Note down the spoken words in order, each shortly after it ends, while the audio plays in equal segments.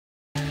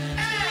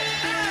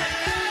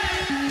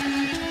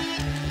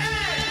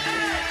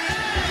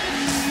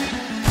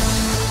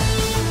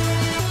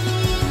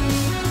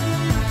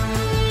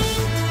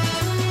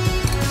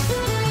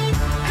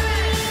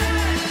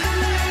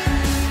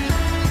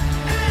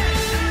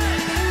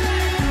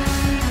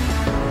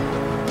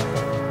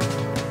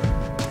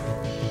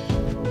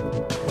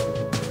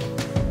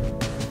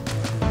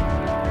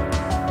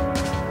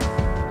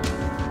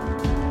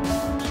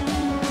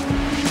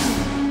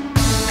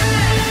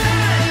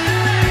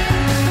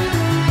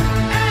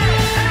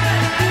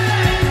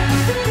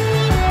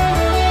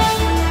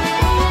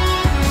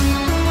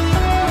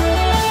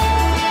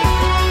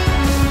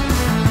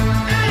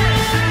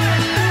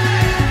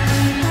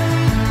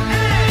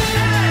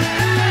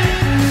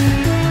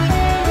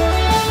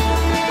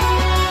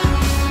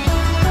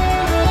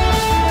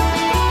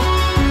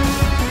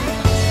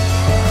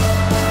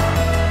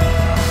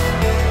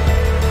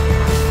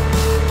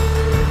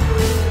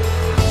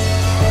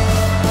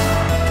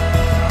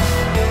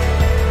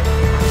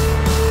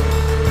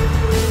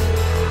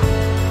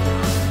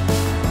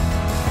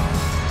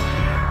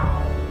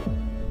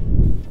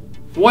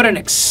What an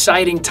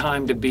exciting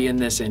time to be in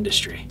this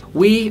industry.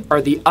 We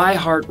are the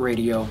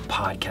iHeartRadio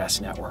Podcast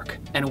Network,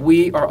 and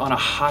we are on a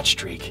hot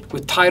streak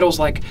with titles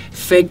like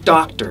Fake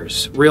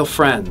Doctors, Real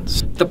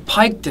Friends, The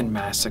Piketon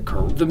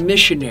Massacre, The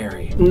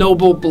Missionary,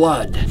 Noble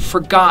Blood,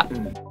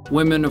 Forgotten,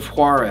 Women of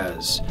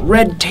Juarez,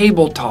 Red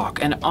Table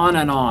Talk, and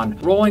on,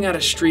 rolling out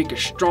a streak of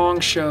strong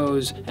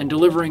shows and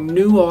delivering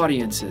new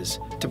audiences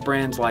to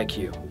brands like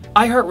you.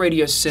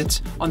 iHeartRadio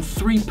sits on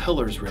three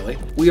pillars, really.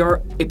 We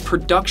are a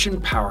production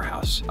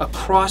powerhouse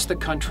across the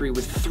country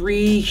with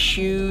 3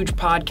 huge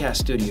podcast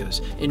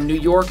studios in New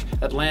York,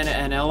 Atlanta,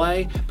 and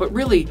LA, but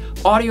really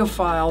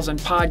audiophiles and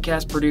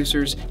podcast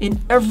producers in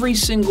every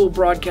single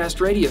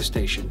broadcast radio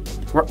station,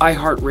 where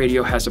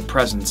iHeartRadio has a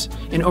presence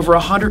in over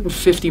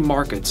 150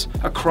 markets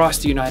across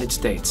the United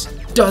States.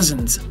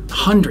 Dozens,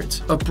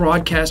 hundreds of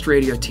broadcast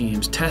radio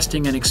teams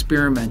testing and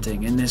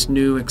experimenting in this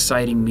new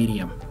exciting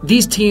medium.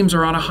 These teams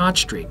are on a hot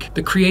streak.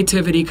 The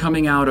creativity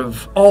coming out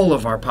of all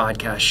of our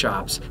podcast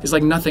shops is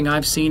like nothing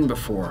I've seen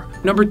before.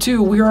 Number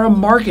 2, we are a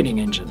marketing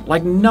engine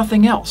like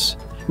nothing else,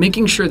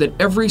 making sure that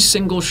every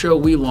single show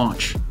we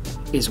launch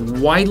is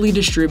widely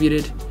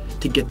distributed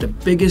to get the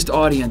biggest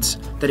audience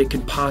that it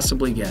can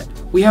possibly get.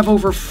 We have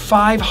over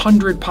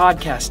 500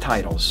 podcast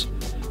titles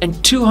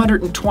and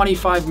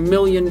 225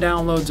 million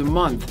downloads a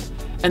month,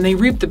 and they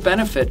reap the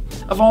benefit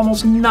of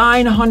almost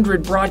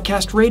 900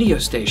 broadcast radio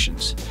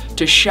stations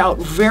to shout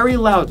very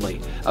loudly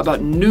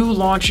about new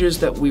launches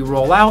that we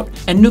roll out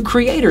and new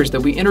creators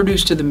that we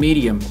introduce to the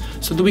medium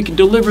so that we can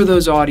deliver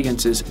those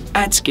audiences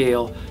at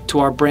scale to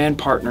our brand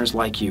partners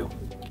like you.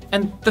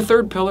 And the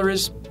third pillar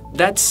is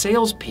that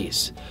sales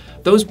piece.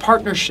 Those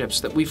partnerships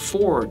that we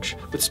forge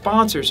with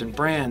sponsors and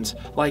brands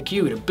like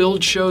you to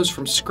build shows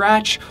from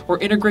scratch or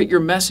integrate your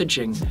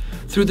messaging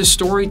through the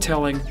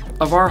storytelling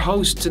of our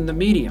hosts in the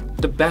medium,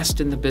 the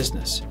best in the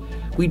business.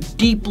 We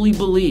deeply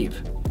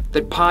believe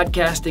that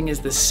podcasting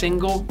is the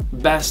single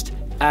best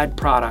ad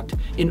product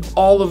in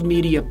all of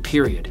media,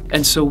 period.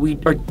 And so we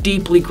are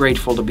deeply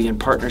grateful to be in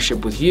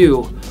partnership with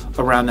you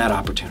around that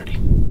opportunity.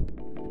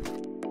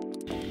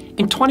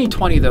 In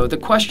 2020, though, the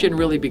question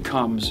really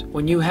becomes,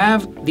 when you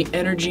have the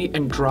energy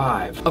and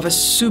drive of a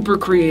super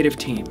creative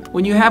team,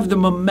 when you have the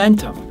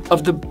momentum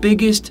of the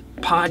biggest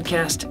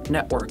podcast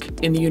network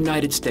in the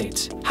United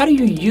States, how do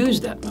you use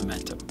that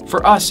momentum?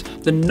 For us,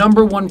 the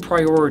 #1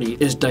 priority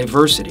is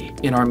diversity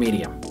in our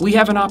medium. We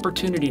have an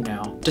opportunity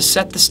now to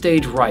set the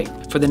stage right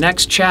for the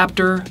next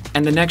chapter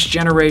and the next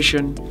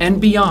generation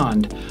and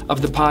beyond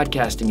of the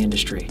podcasting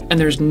industry. And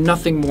there's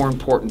nothing more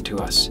important to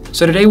us.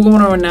 So today we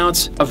want to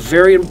announce a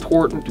very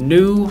important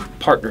new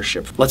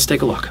partnership. Let's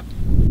take a look.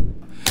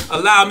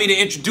 Allow me to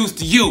introduce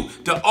to you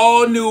the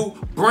all-new,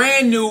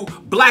 brand-new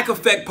Black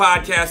Effect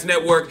Podcast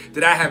Network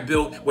that I have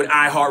built with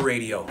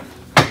iHeartRadio.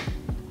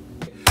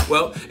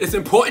 Well, it's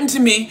important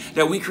to me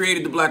that we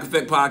created the Black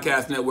Effect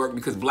Podcast Network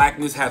because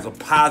blackness has a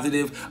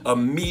positive,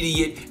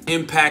 immediate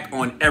impact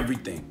on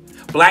everything.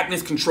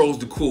 Blackness controls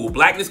the cool.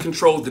 Blackness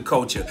controls the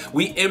culture.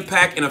 We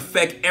impact and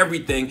affect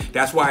everything.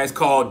 That's why it's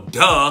called,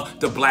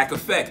 the Black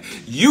Effect.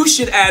 You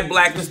should add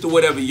blackness to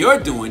whatever you're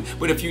doing,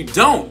 but if you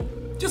don't,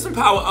 just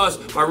empower us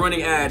by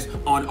running ads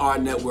on our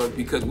network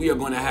because we are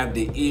going to have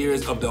the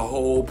ears of the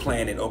whole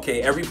planet,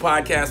 okay? Every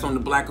podcast on the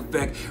Black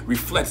Effect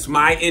reflects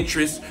my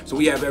interests, so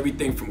we have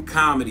everything from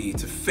comedy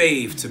to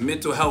faith to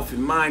mental health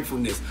and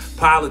mindfulness,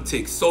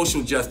 politics,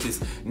 social justice,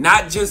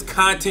 not just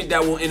content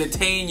that will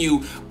entertain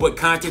you, but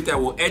content that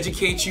will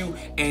educate you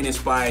and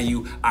inspire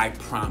you, I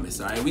promise,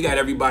 all right? We got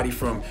everybody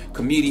from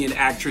comedian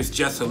actress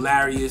Jess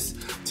Hilarious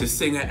to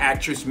singer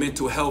actress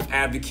mental health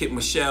advocate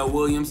Michelle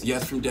Williams,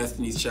 yes, from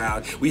Destiny's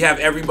Child. We have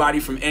everybody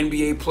from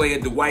NBA player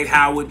Dwight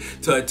Howard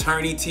to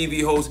attorney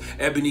TV host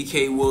Ebony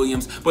K.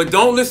 Williams. But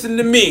don't listen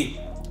to me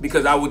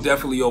because I would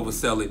definitely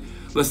oversell it.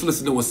 Let's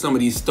listen to what some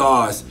of these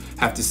stars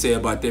have to say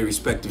about their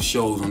respective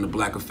shows on the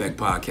Black Effect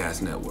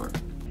Podcast Network.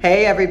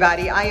 Hey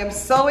everybody, I am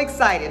so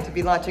excited to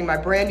be launching my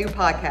brand new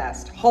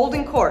podcast,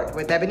 Holding Court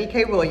with Ebony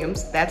K.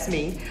 Williams, that's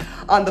me,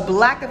 on the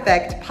Black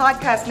Effect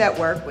Podcast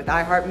Network with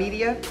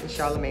iHeartMedia and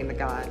Charlamagne the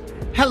God.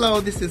 Hello,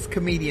 this is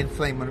comedian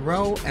Flame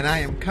Monroe, and I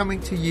am coming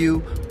to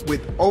you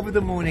with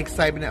over-the-moon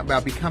excitement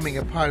about becoming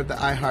a part of the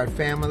iHeart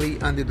family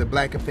under the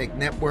Black Effect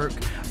Network.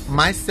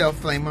 Myself,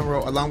 Flame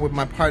Monroe, along with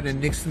my partner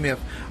Nick Smith,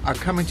 are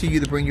coming to you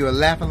to bring you a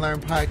laugh and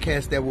learn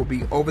podcast that will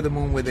be over the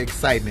moon with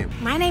excitement.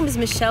 My name is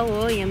Michelle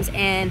Williams,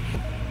 and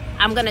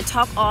I'm going to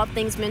talk all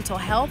things mental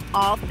health,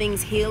 all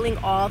things healing,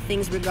 all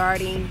things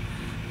regarding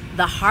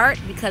the heart,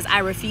 because I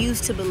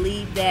refuse to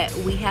believe that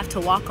we have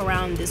to walk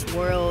around this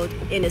world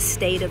in a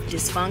state of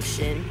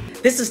dysfunction.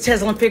 This is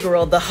Teslin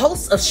Figueroa, the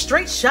host of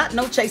Straight Shot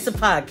No Chaser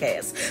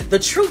podcast. The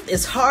truth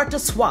is hard to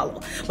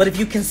swallow, but if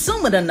you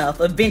consume it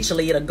enough,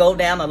 eventually it'll go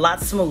down a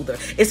lot smoother.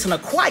 It's an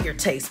acquired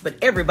taste, but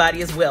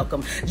everybody is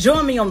welcome.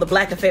 Join me on the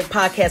Black Effect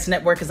Podcast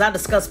Network as I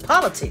discuss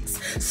politics,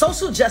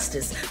 social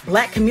justice,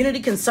 black community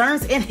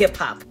concerns, and hip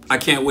hop. I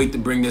can't wait to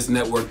bring this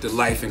network to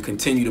life and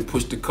continue to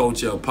push the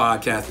culture of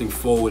podcasting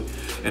forward.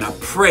 And I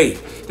pray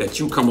that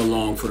you come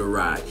along for the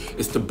ride.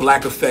 It's the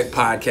Black Effect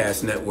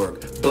Podcast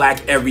Network.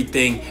 Black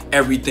everything,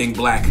 everything being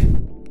black.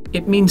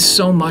 It means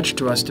so much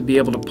to us to be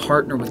able to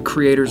partner with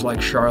creators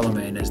like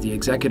Charlemagne as the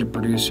executive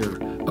producer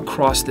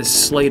across this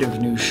slate of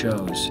new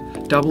shows,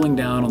 doubling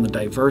down on the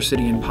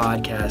diversity in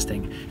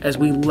podcasting as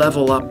we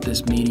level up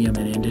this medium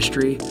and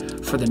industry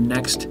for the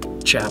next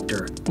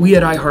chapter. We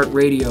at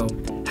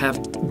iHeartRadio have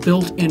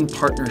built-in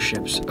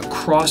partnerships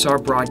across our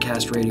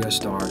broadcast radio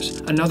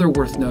stars. Another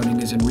worth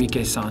noting is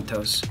Enrique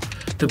Santos,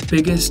 the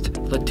biggest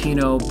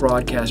Latino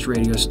broadcast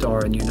radio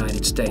star in the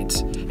United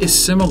States, is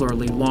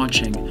similarly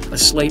launching a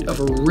slate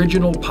of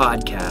original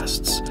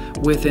podcasts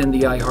within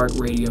the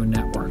iHeartRadio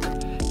network,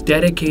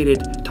 dedicated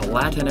to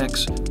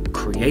Latinx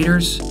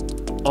creators,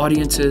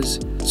 audiences,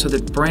 so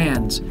that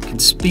brands can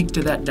speak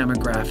to that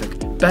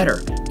demographic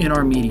better in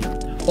our medium,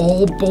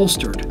 all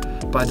bolstered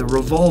by the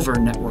Revolver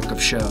network of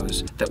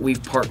shows that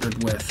we've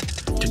partnered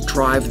with to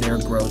drive their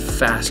growth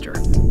faster.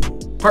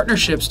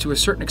 Partnerships, to a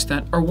certain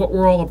extent, are what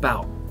we're all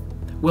about.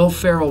 Will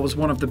Ferrell was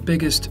one of the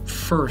biggest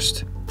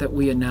first that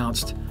we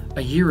announced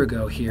a year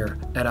ago here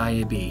at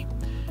IAB.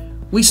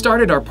 We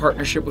started our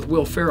partnership with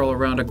Will Ferrell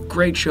around a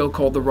great show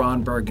called The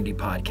Ron Burgundy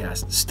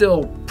Podcast,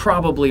 still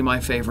probably my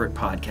favorite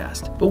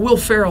podcast. But Will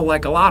Ferrell,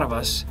 like a lot of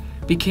us,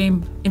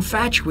 became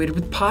infatuated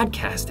with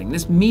podcasting,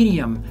 this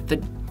medium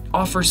that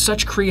offers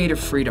such creative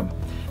freedom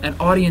and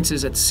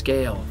audiences at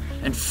scale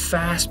and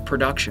fast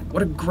production.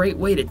 What a great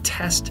way to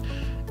test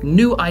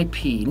new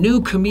IP, new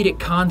comedic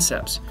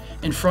concepts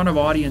in front of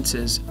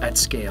audiences at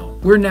scale.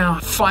 We're now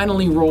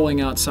finally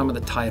rolling out some of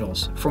the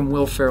titles from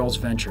Will Ferrell's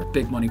venture,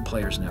 Big Money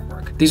Players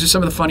Network. These are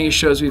some of the funniest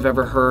shows we've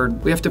ever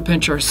heard. We have to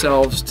pinch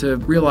ourselves to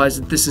realize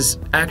that this is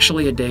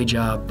actually a day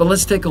job. But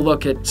let's take a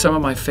look at some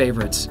of my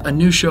favorites. A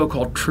new show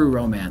called True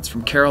Romance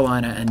from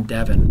Carolina and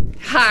Devin.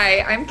 Hi,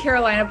 I'm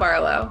Carolina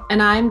Barlow.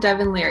 And I'm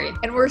Devin Leary.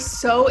 And we're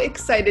so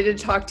excited to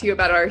talk to you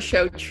about our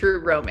show, True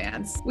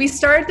Romance. We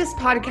started this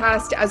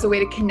podcast as a way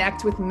to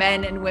connect with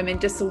men and women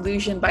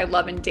disillusioned by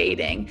love and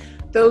dating.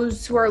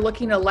 Those who are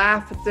looking to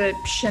laugh at the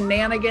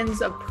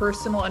shenanigans of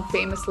personal and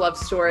famous love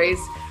stories,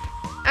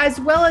 as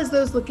well as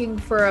those looking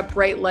for a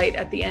bright light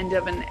at the end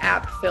of an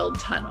app-filled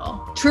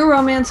tunnel. True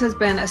Romance has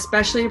been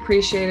especially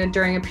appreciated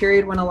during a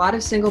period when a lot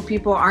of single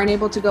people aren't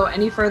able to go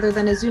any further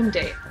than a Zoom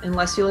date,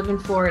 unless you live in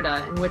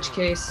Florida, in which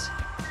case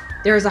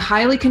there is a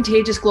highly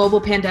contagious global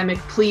pandemic.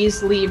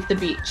 Please leave the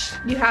beach.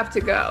 You have to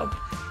go.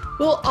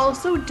 We'll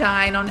also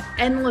dine on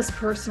endless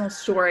personal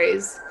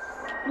stories,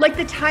 like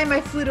the time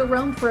I flew to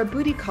Rome for a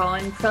booty call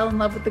and fell in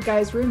love with the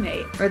guy's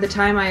roommate. Or the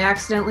time I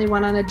accidentally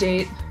went on a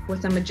date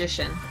with a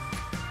magician.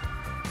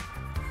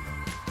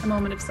 A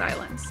moment of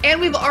silence.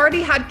 And we've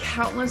already had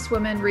countless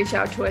women reach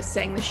out to us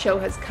saying the show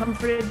has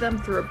comforted them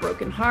through a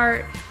broken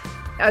heart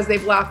as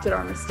they've laughed at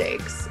our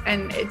mistakes.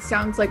 And it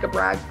sounds like a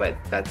brag, but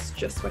that's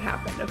just what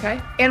happened,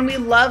 okay? And we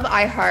love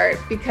iHeart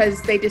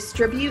because they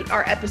distribute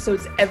our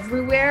episodes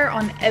everywhere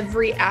on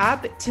every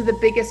app to the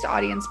biggest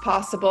audience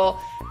possible,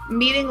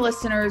 meeting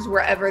listeners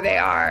wherever they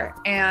are.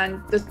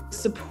 And the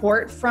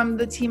support from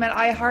the team at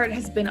iHeart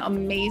has been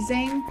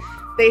amazing.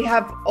 They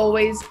have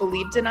always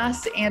believed in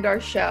us and our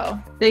show.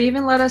 They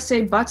even let us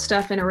say butt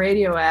stuff in a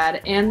radio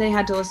ad, and they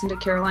had to listen to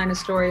Carolina's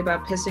story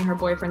about pissing her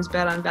boyfriend's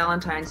bed on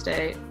Valentine's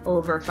Day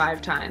over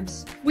 5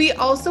 times. We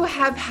also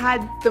have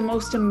had the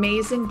most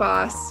amazing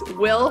boss,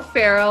 Will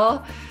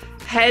Ferrell,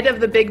 head of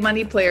the Big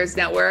Money Players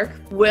Network.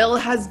 Will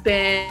has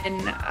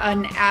been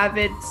an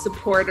avid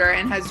supporter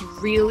and has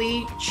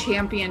really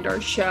championed our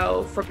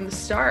show from the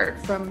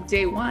start, from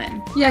day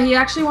one. Yeah, he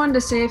actually wanted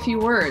to say a few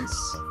words.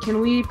 Can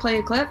we play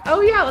a clip?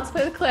 Oh yeah, let's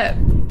play the clip.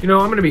 You know,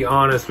 I'm gonna be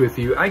honest with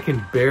you. I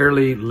can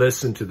barely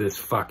listen to this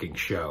fucking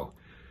show.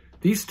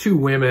 These two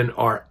women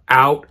are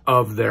out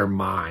of their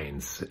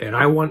minds, and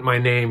I want my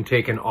name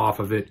taken off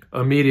of it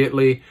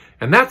immediately.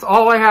 And that's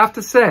all I have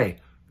to say.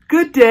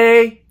 Good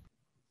day.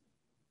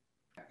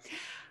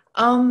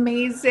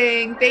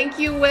 Amazing. Thank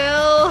you,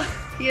 Will.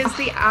 He is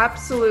the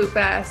absolute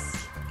best.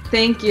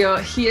 Thank you.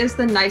 He is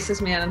the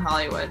nicest man in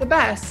Hollywood. The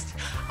best.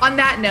 On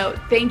that note,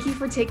 thank you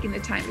for taking the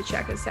time to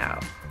check us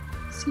out.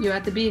 See you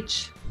at the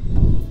beach.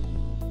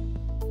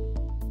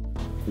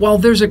 While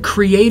there's a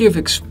creative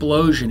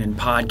explosion in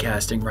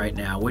podcasting right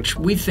now, which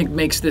we think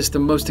makes this the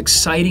most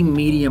exciting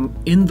medium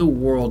in the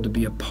world to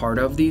be a part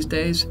of these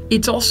days,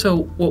 it's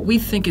also what we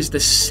think is the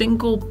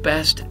single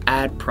best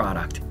ad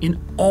product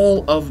in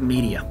all of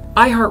media.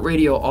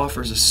 iHeartRadio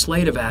offers a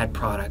slate of ad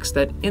products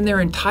that, in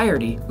their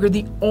entirety, we're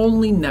the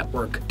only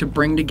network to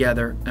bring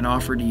together and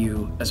offer to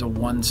you as a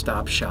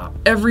one-stop shop.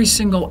 Every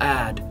single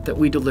ad that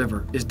we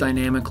deliver is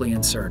dynamically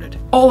inserted.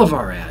 All of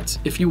our ads,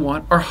 if you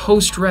want, are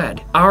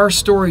host-read. Our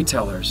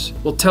storytellers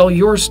will tell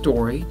your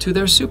story to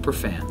their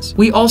superfans.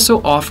 We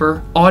also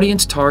offer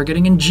audience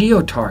targeting and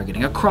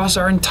geo-targeting across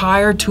our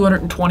entire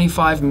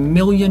 225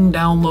 million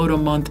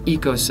download-a-month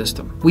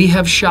ecosystem. We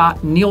have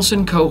shot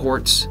Nielsen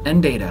cohorts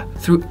and data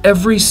through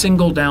every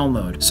single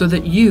download so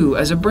that you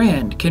as a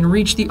brand can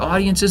reach the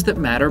audiences that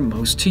matter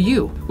most to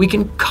you. We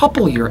can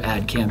couple your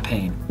ad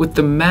campaign with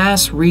the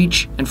mass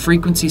reach and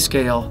frequency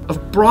scale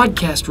of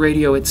broadcast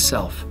radio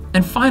itself.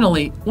 And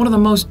finally, one of the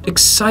most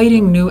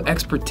exciting new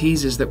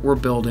expertises that we're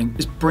building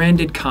is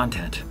branded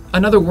content.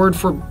 Another word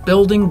for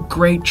building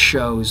great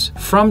shows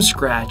from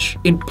scratch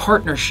in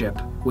partnership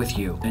with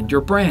you and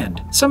your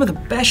brand. Some of the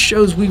best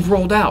shows we've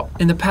rolled out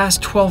in the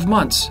past 12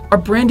 months are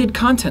branded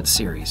content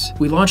series.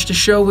 We launched a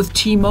show with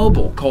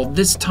T-Mobile called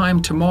This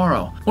Time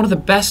Tomorrow, one of the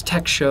best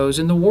tech shows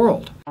in the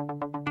world.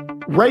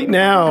 Right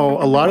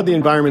now, a lot of the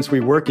environments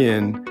we work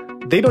in,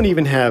 they don't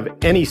even have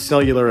any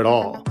cellular at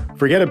all.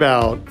 Forget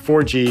about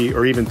 4G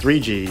or even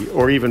 3G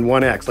or even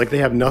 1X, like they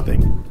have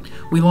nothing.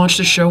 We launched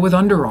a show with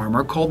Under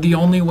Armour called The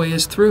Only Way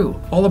Is Through,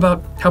 all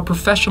about how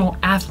professional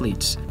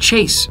athletes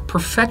chase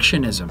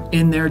perfectionism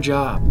in their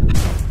job.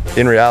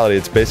 In reality,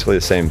 it's basically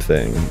the same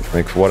thing.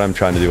 Like what I'm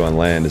trying to do on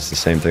land is the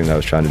same thing that I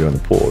was trying to do in the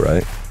pool,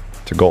 right?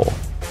 It's a goal.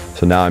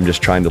 So now I'm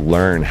just trying to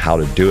learn how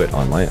to do it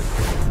on land.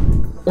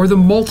 Or the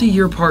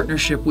multi-year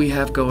partnership we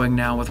have going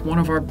now with one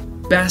of our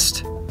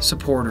best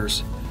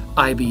supporters,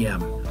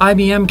 IBM.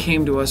 IBM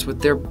came to us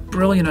with their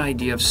brilliant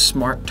idea of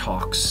Smart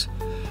Talks,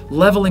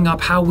 leveling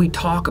up how we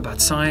talk about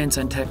science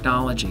and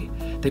technology.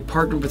 They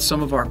partnered with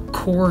some of our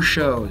core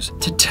shows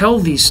to tell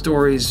these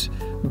stories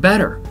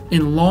better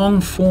in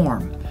long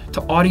form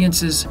to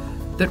audiences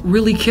that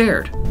really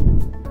cared.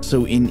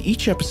 So in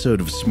each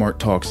episode of Smart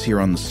Talks here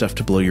on the Stuff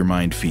to Blow Your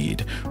Mind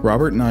feed,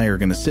 Robert and I are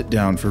going to sit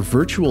down for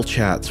virtual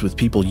chats with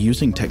people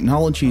using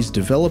technologies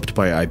developed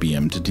by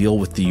IBM to deal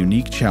with the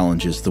unique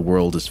challenges the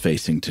world is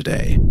facing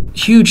today.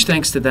 Huge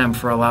thanks to them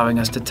for allowing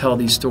us to tell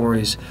these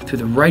stories through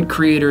the right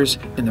creators,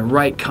 in the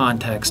right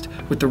context,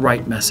 with the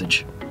right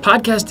message.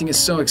 Podcasting is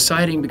so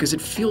exciting because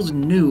it feels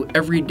new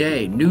every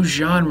day. New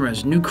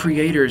genres, new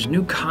creators,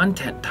 new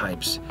content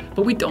types.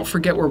 But we don't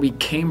forget where we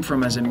came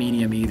from as a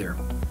medium either.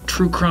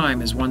 True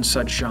crime is one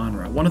such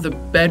genre, one of the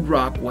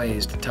bedrock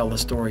ways to tell a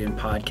story in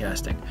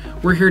podcasting.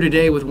 We're here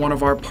today with one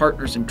of our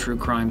partners in true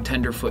crime,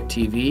 Tenderfoot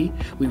TV.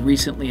 We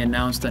recently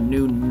announced a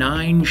new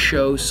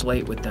 9-show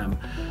slate with them.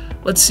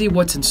 Let's see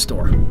what's in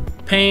store.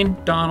 Payne,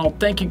 Donald,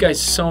 thank you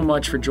guys so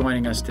much for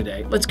joining us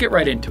today. Let's get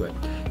right into it.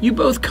 You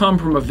both come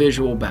from a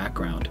visual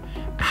background.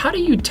 How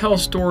do you tell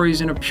stories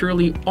in a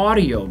purely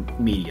audio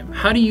medium?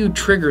 How do you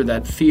trigger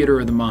that theater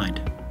of the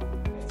mind?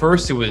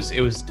 First, it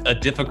was a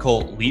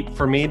difficult leap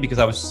for me because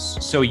I was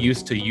so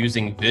used to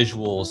using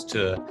visuals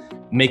to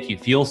make you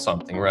feel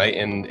something, right?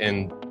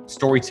 And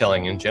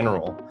storytelling in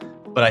general.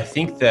 But I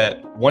think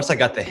that once I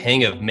got the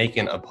hang of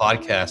making a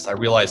podcast, I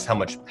realized how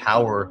much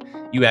power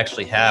you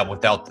actually have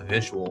without the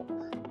visual.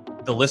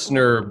 The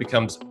listener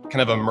becomes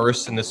kind of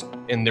immersed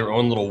in their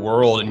own little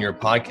world in your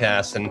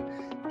podcast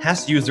and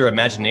has to use their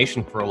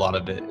imagination for a lot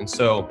of it. And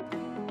so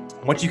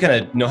once you kind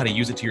of know how to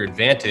use it to your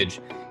advantage,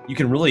 you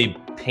can really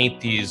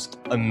paint these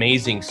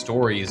amazing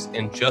stories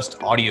in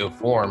just audio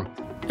form.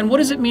 And what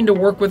does it mean to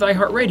work with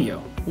iHeartRadio?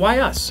 Why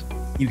us?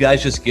 You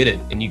guys just get it.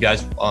 And you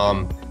guys,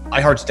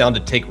 iHeart's down to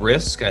take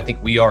risks, and I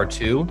think we are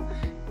too.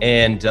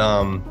 And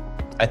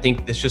I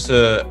think it's just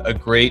a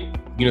great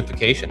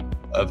unification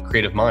of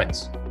creative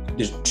minds.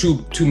 There's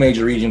two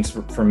major reasons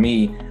for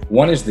me.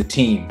 One is the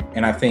team.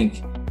 And I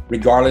think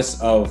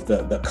regardless of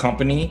the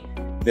company,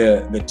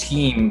 the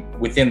team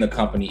within the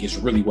company is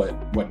really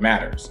what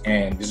matters.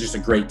 And there's just a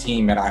great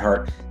team at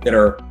iHeart that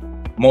are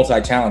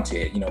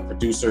multi-talented,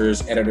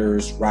 producers,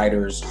 editors,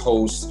 writers,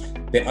 hosts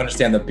that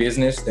understand the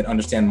business, that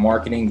understand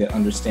marketing, that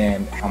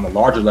understand on the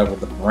larger level,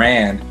 the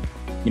brand.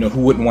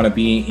 Who wouldn't want to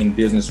be in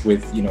business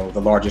with,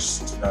 the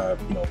largest,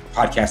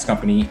 podcast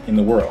company in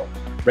the world,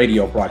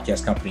 radio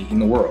broadcast company in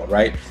the world,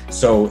 right?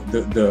 So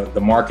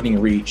the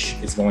marketing reach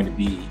is going to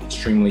be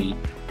extremely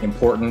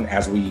important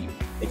as we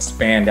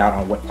expand out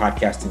on what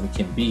podcasting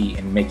can be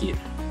and make it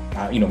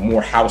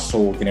more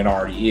household than it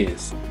already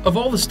is. Of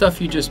all the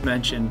stuff you just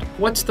mentioned,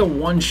 what's the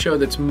one show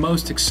that's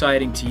most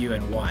exciting to you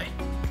and why?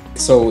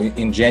 So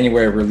in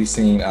January, we're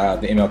releasing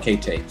the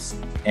MLK tapes,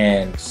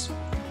 and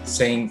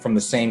from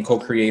the same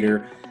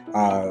co-creator,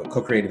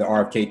 co-created the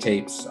RFK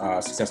tapes,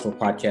 successful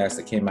podcast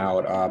that came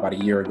out about a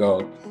year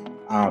ago.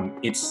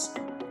 It's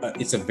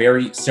a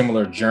very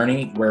similar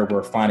journey where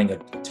we're finding a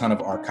ton of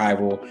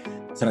archival,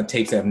 a ton of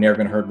tapes that have never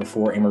been heard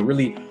before, and we're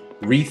really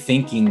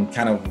rethinking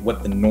kind of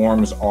what the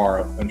norms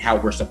are and how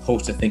we're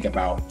supposed to think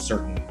about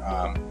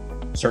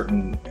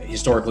certain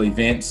historical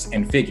events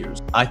and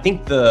figures. I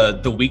think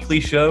the weekly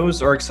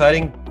shows are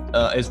exciting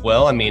as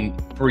well. I mean,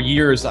 for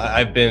years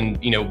I've been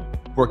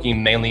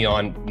working mainly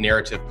on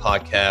narrative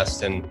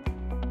podcasts, and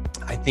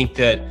I think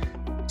that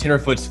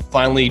Tenderfoot's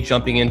finally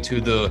jumping into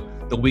the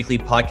weekly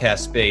podcast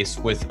space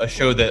with a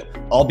show that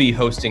I'll be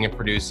hosting and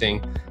producing,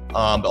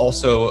 but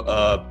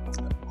also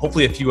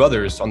hopefully a few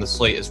others on the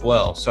slate as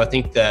well. So I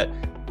think that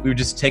we've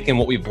just taken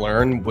what we've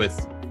learned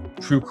with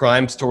true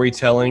crime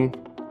storytelling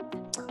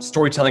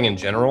in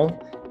general,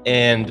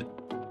 and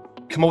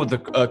come up with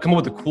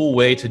a cool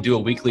way to do a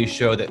weekly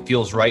show that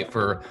feels right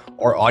for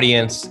our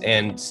audience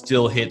and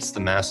still hits the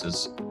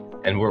masses.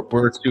 And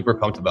we're super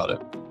pumped about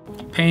it.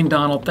 Payne,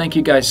 Donald, thank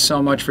you guys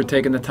so much for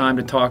taking the time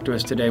to talk to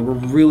us today. We're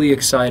really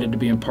excited to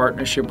be in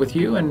partnership with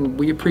you, and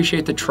we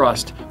appreciate the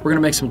trust. We're going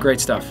to make some great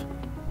stuff.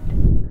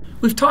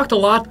 We've talked a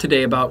lot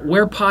today about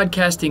where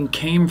podcasting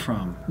came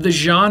from, the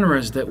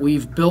genres that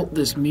we've built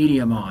this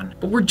medium on,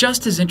 but we're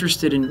just as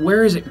interested in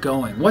where is it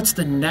going? What's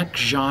the next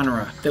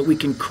genre that we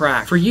can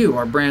crack for you,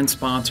 our brand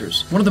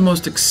sponsors? One of the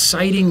most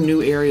exciting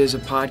new areas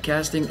of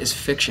podcasting is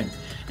fiction,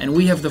 and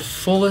we have the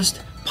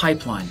fullest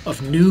pipeline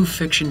of new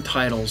fiction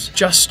titles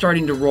just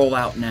starting to roll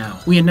out now.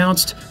 We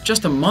announced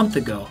just a month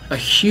ago a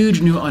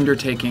huge new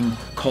undertaking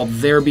called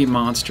There Be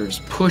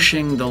Monsters,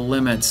 pushing the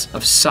limits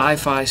of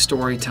sci-fi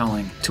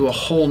storytelling to a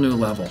whole new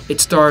level. It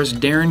stars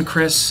Darren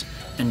Criss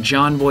and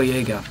John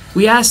Boyega.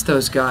 We asked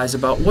those guys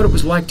about what it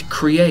was like to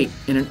create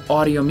in an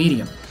audio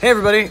medium. Hey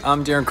everybody,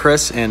 I'm Darren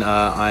Criss, and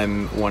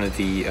I'm one of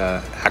the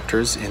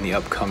actors in the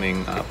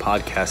upcoming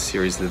podcast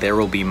series There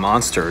Will Be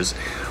Monsters.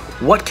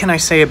 What can I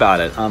say about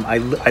it? I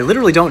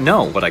literally don't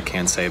know what I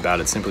can say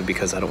about it, simply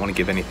because I don't want to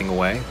give anything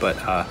away, but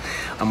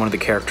I'm one of the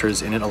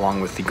characters in it,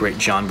 along with the great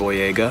John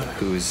Boyega,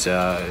 who's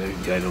I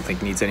don't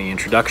think needs any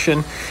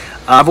introduction.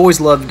 I've always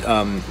loved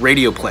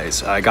radio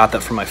plays. I got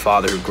that from my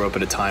father, who grew up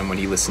at a time when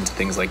he listened to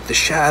things like The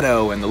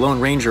Shadow and The Lone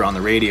Ranger on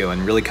the radio,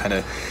 and really kind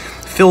of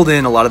filled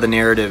in a lot of the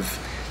narrative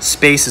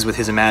spaces with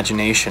his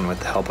imagination,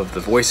 with the help of the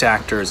voice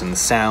actors and the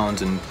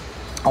sound and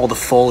all the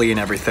Foley and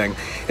everything.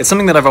 It's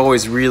something that I've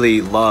always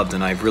really loved,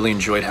 and I've really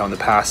enjoyed how in the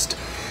past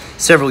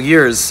several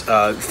years,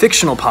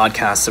 fictional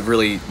podcasts have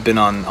really been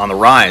on the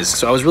rise.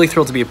 So I was really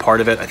thrilled to be a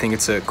part of it. I think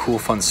it's a cool,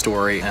 fun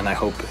story, and I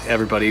hope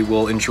everybody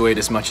will enjoy it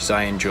as much as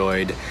I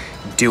enjoyed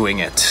doing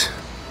it.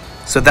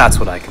 So that's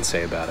what I can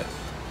say about it.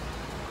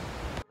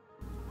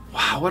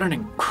 Wow, what an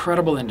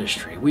incredible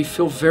industry. We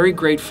feel very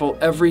grateful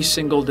every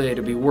single day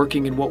to be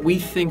working in what we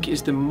think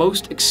is the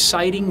most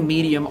exciting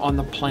medium on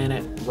the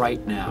planet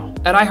right now.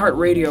 At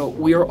iHeartRadio,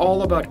 we are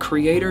all about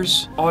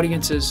creators,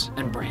 audiences,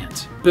 and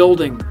brands,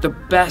 building the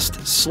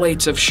best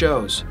slates of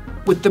shows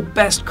with the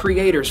best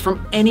creators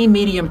from any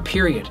medium,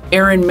 period.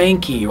 Aaron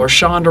Mahnke or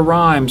Shonda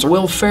Rhimes,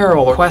 Will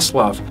Ferrell or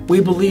Questlove. We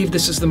believe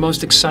this is the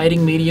most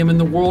exciting medium in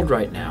the world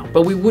right now,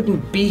 but we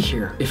wouldn't be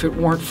here if it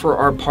weren't for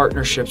our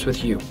partnerships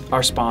with you,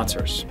 our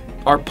sponsors.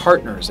 Our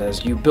partners,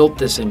 as you built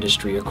this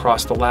industry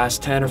across the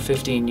last 10 or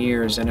 15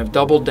 years and have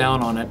doubled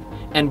down on it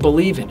and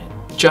believe in it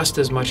just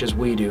as much as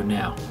we do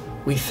now.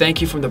 We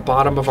thank you from the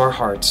bottom of our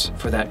hearts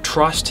for that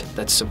trust,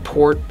 that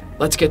support.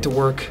 Let's get to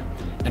work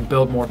and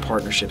build more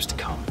partnerships to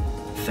come.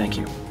 Thank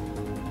you.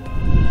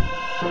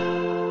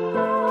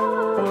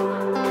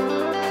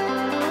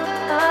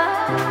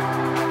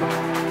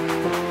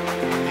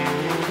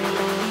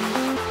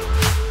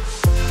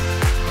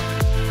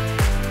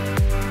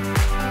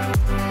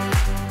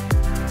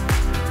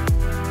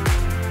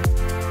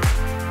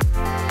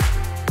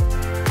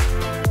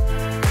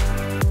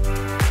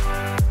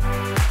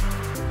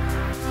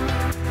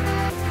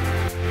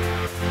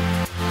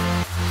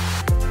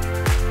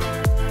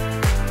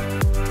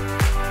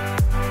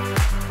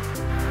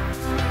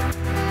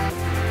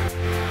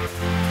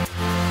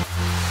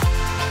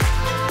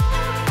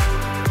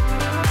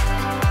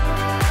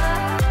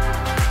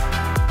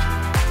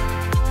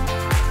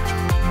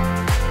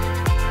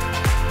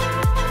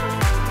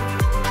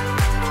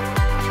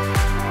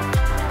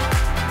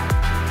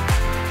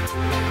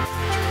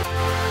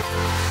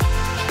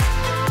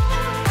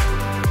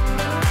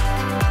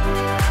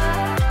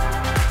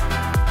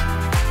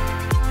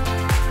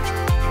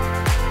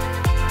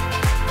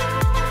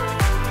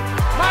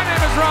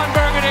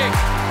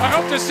 I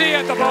hope to see you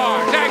at the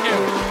bar. Thank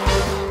you.